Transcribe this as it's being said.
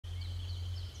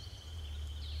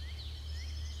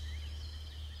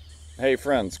Hey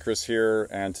friends, Chris here,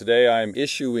 and today I'm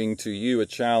issuing to you a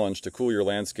challenge to cool your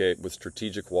landscape with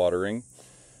strategic watering.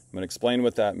 I'm going to explain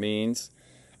what that means.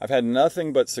 I've had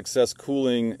nothing but success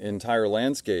cooling entire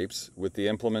landscapes with the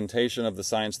implementation of the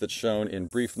science that's shown in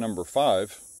brief number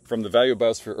 5 from the Value of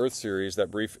Biosphere Earth series. That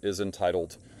brief is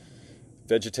entitled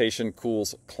Vegetation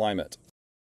Cools Climate.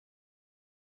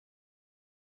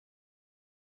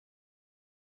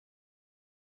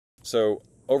 So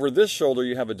over this shoulder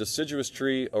you have a deciduous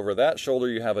tree, over that shoulder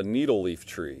you have a needle leaf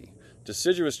tree.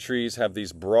 Deciduous trees have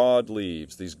these broad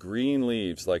leaves, these green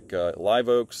leaves like live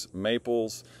oaks,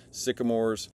 maples,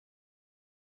 sycamores.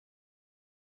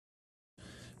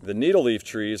 The needle leaf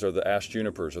trees are the ash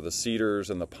junipers or the cedars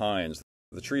and the pines,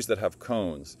 the trees that have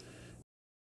cones.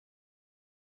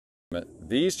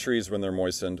 These trees, when they're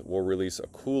moistened, will release a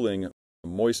cooling,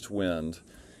 moist wind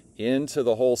into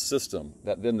the whole system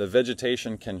that then the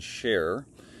vegetation can share,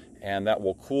 and that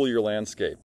will cool your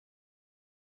landscape.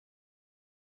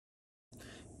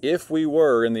 If we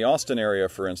were in the Austin area,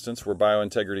 for instance, where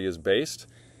BioIntegrity is based,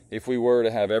 if we were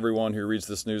to have everyone who reads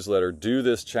this newsletter do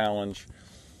this challenge,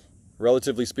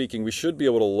 relatively speaking, we should be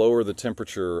able to lower the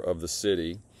temperature of the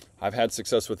city. I've had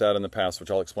success with that in the past, which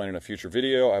I'll explain in a future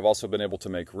video. I've also been able to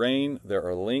make rain. There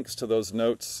are links to those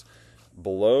notes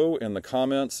below in the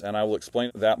comments, and I will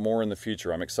explain that more in the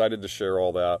future. I'm excited to share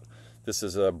all that. This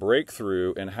is a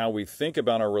breakthrough in how we think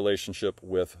about our relationship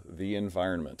with the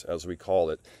environment, as we call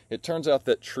it. It turns out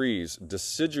that trees,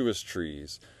 deciduous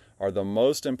trees, are the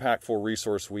most impactful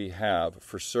resource we have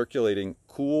for circulating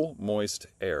cool, moist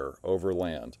air over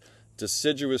land.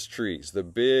 Deciduous trees, the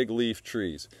big leaf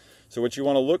trees. So what you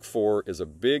want to look for is a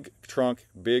big trunk,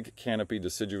 big canopy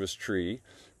deciduous tree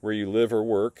where you live or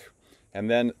work, and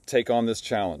then take on this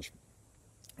challenge.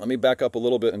 Let me back up a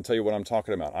little bit and tell you what I'm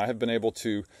talking about. I have been able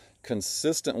to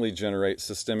consistently generate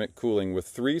systemic cooling with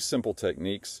 3 simple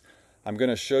techniques. I'm going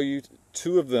to show you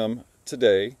 2 of them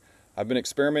today. I've been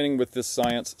experimenting with this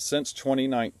science since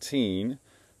 2019.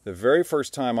 The very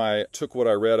first time I took what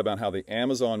I read about how the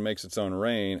Amazon makes its own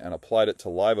rain and applied it to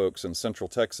live oaks in central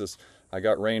Texas, I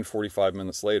got rain 45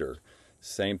 minutes later.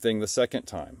 Same thing the second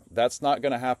time. That's not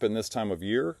going to happen this time of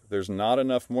year. There's not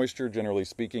enough moisture, generally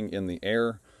speaking, in the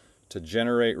air to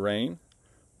generate rain,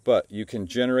 but you can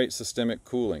generate systemic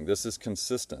cooling. This is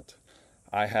consistent.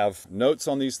 I have notes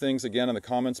on these things again in the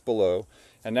comments below.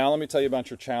 And now let me tell you about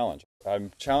your challenge.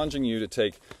 I'm challenging you to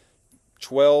take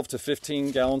 12 to 15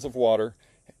 gallons of water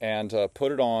and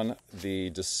put it on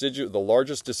the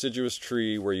largest deciduous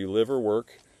tree where you live or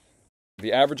work.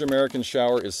 The average American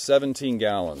shower is 17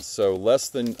 gallons, so less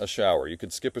than a shower. You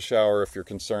could skip a shower if you're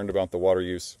concerned about the water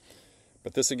use.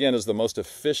 But this, again, is the most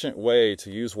efficient way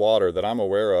to use water that I'm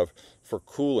aware of for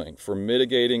cooling, for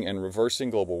mitigating and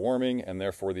reversing global warming, and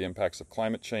therefore the impacts of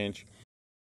climate change.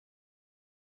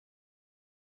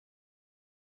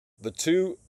 The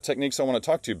 2 techniques I want to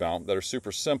talk to you about that are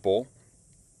super simple.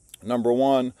 Number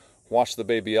 1, wash the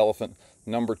baby elephant.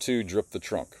 Number 2, drip the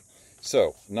trunk.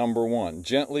 So, number 1,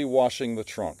 gently washing the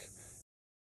trunk.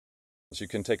 So you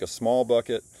can take a small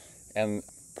bucket and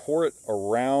pour it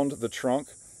around the trunk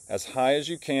as high as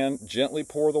you can. Gently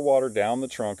pour the water down the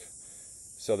trunk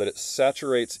so that it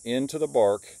saturates into the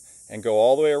bark and go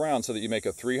all the way around so that you make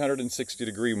a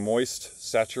 360-degree moist,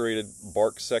 saturated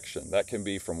bark section. That can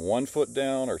be from 1 foot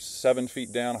down or 7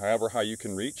 feet down, however high you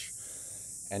can reach,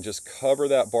 and just cover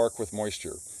that bark with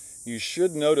moisture. You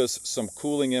should notice some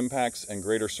cooling impacts and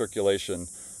greater circulation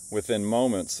within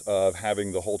moments of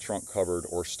having the whole trunk covered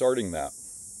or starting that.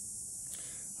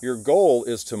 Your goal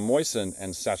is to moisten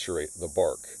and saturate the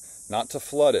bark, not to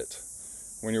flood it.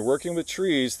 When you're working with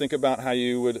trees, think about how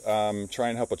you would try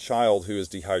and help a child who is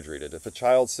dehydrated. If a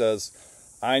child says,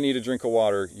 "I need a drink of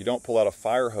water," you don't pull out a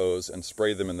fire hose and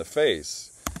spray them in the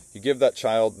face. You give that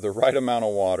child the right amount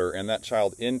of water, and that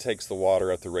child intakes the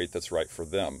water at the rate that's right for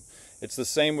them. It's the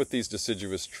same with these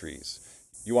deciduous trees.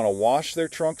 You want to wash their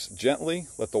trunks gently,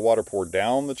 let the water pour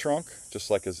down the trunk,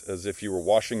 just like as if you were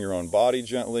washing your own body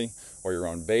gently, or your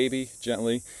own baby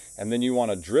gently. And then you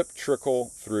want to drip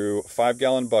trickle through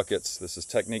 5-gallon buckets. This is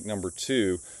technique number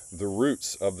 2, the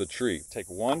roots of the tree. Take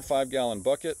 1 5-gallon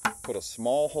bucket, put a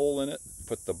small hole in it,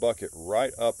 put the bucket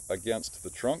right up against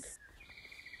the trunk,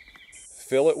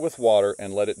 fill it with water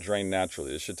and let it drain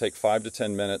naturally. This should take 5 to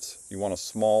 10 minutes. You want a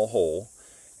small hole.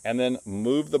 And then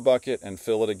move the bucket and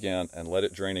fill it again and let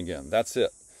it drain again. That's it.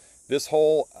 This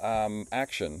whole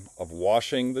action of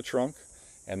washing the trunk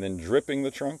and then dripping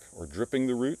the trunk or dripping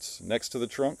the roots next to the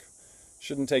trunk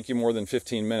shouldn't take you more than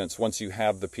 15 minutes once you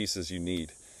have the pieces you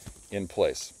need in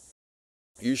place.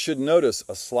 You should notice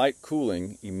a slight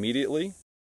cooling immediately.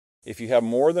 If you have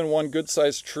more than one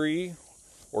good-sized tree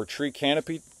or tree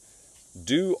canopy,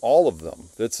 Do all of them.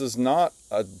 This is not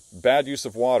a bad use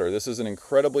of water. This is an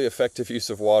incredibly effective use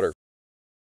of water.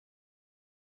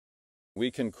 We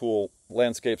can cool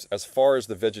landscapes as far as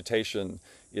the vegetation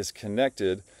is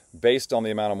connected based on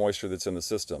the amount of moisture that's in the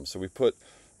system. So we put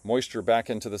moisture back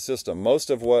into the system. All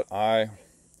of what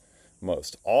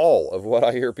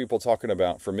I hear people talking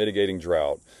about for mitigating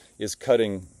drought is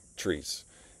cutting trees,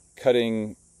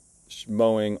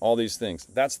 mowing, all these things.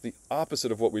 That's the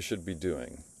opposite of what we should be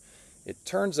doing. It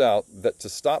turns out that to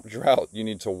stop drought, you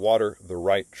need to water the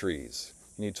right trees.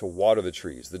 You need to water the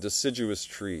trees, the deciduous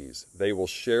trees. They will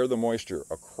share the moisture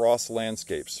across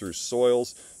landscapes through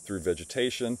soils, through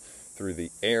vegetation, through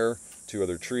the air, to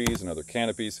other trees and other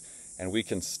canopies. And we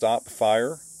can stop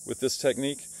fire with this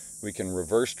technique. We can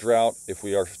reverse drought if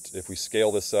we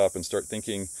scale this up and start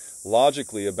thinking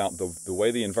logically about the way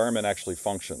the environment actually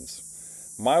functions.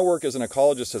 My work as an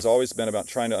ecologist has always been about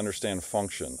trying to understand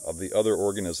function of the other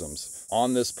organisms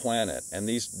on this planet, and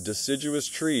these deciduous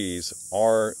trees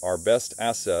are our best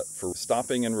asset for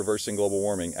stopping and reversing global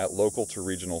warming at local to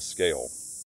regional scale.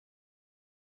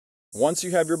 Once you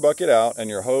have your bucket out and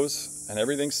your hose and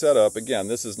everything set up, again,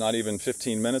 this is not even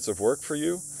 15 minutes of work for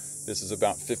you. This is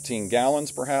about 15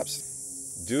 gallons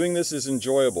perhaps. Doing this is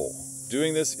enjoyable.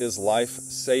 Doing this is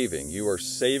life-saving. You are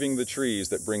saving the trees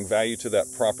that bring value to that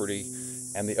property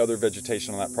and the other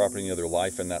vegetation on that property and the other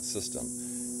life in that system.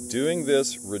 Doing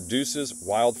this reduces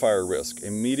wildfire risk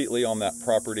immediately on that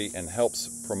property and helps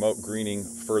promote greening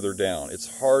further down.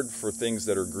 It's hard for things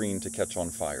that are green to catch on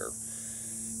fire.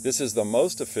 This is the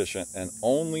most efficient and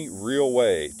only real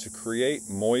way to create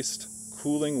moist,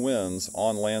 cooling winds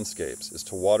on landscapes is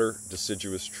to water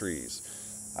deciduous trees.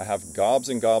 I have gobs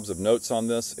and gobs of notes on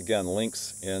this. Again,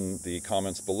 links in the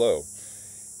comments below.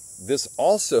 This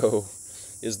also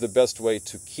is the best way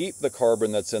to keep the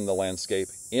carbon that's in the landscape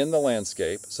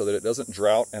so that it doesn't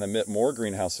drought and emit more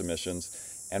greenhouse emissions.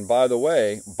 And by the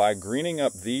way, by greening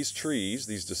up these trees,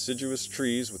 these deciduous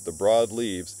trees with the broad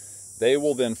leaves, they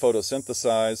will then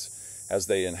photosynthesize as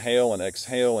they inhale and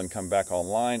exhale and come back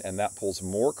online, and that pulls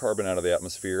more carbon out of the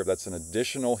atmosphere. That's an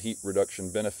additional heat reduction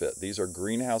benefit. These are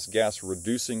greenhouse gas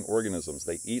reducing organisms.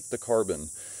 They eat the carbon.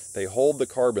 They hold the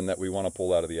carbon that we want to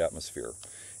pull out of the atmosphere,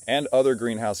 and other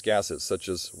greenhouse gases such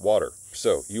as water.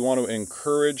 So you want to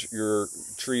encourage your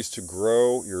trees to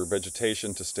grow, your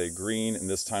vegetation to stay green in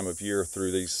this time of year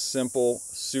through these simple,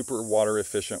 super water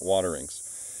efficient waterings.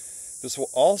 This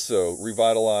will also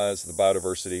revitalize the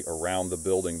biodiversity around the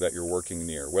building that you're working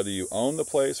near. Whether you own the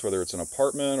place, whether it's an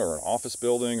apartment or an office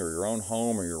building or your own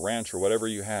home or your ranch or whatever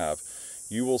you have,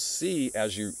 you will see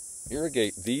as you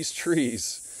irrigate these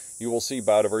trees, you will see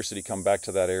biodiversity come back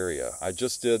to that area. I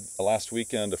just did last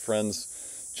weekend a friend's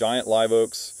giant live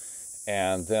oaks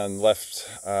and then left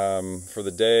for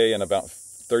the day, and about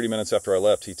 30 minutes after I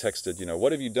left, he texted,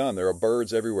 what have you done? There are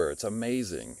birds everywhere. It's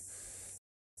amazing.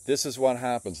 This is what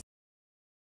happens.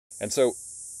 And so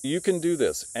you can do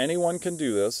this. Anyone can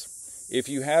do this. If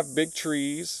you have big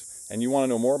trees and you want to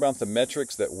know more about the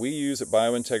metrics that we use at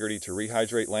BioIntegrity to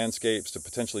rehydrate landscapes, to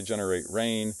potentially generate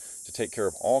rain, to take care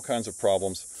of all kinds of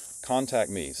problems,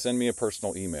 contact me. Send me a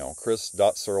personal email,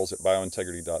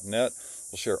 chris.searles@biointegrity.net.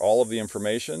 We'll share all of the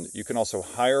information. You can also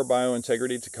hire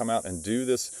BioIntegrity to come out and do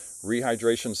this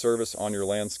rehydration service on your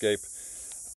landscape.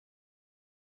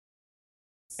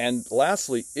 And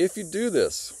lastly, if you do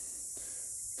this,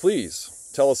 please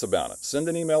tell us about it. Send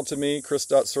an email to me,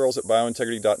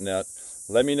 chris.searles@biointegrity.net.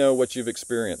 Let me know what you've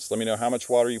experienced. Let me know how much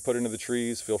water you put into the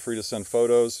trees. Feel free to send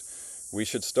photos. We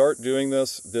should start doing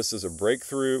this. This is a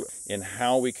breakthrough in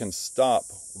how we can stop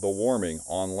the warming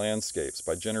on landscapes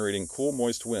by generating cool,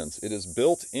 moist winds. It is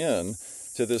built in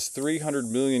to this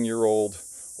 300-million-year-old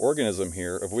organism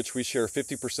here, of which we share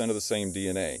 50% of the same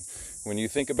DNA. When you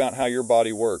think about how your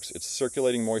body works, it's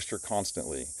circulating moisture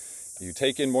constantly. You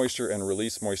take in moisture and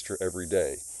release moisture every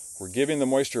day. We're giving the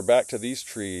moisture back to these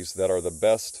trees that are the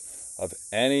best of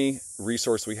any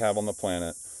resource we have on the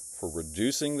planet for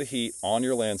reducing the heat on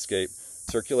your landscape,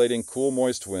 circulating cool,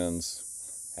 moist winds,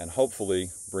 and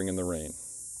hopefully bringing the rain.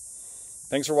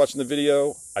 Thanks for watching the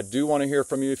video. I do want to hear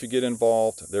from you if you get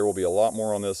involved. There will be a lot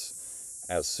more on this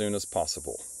as soon as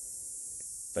possible.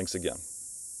 Thanks again.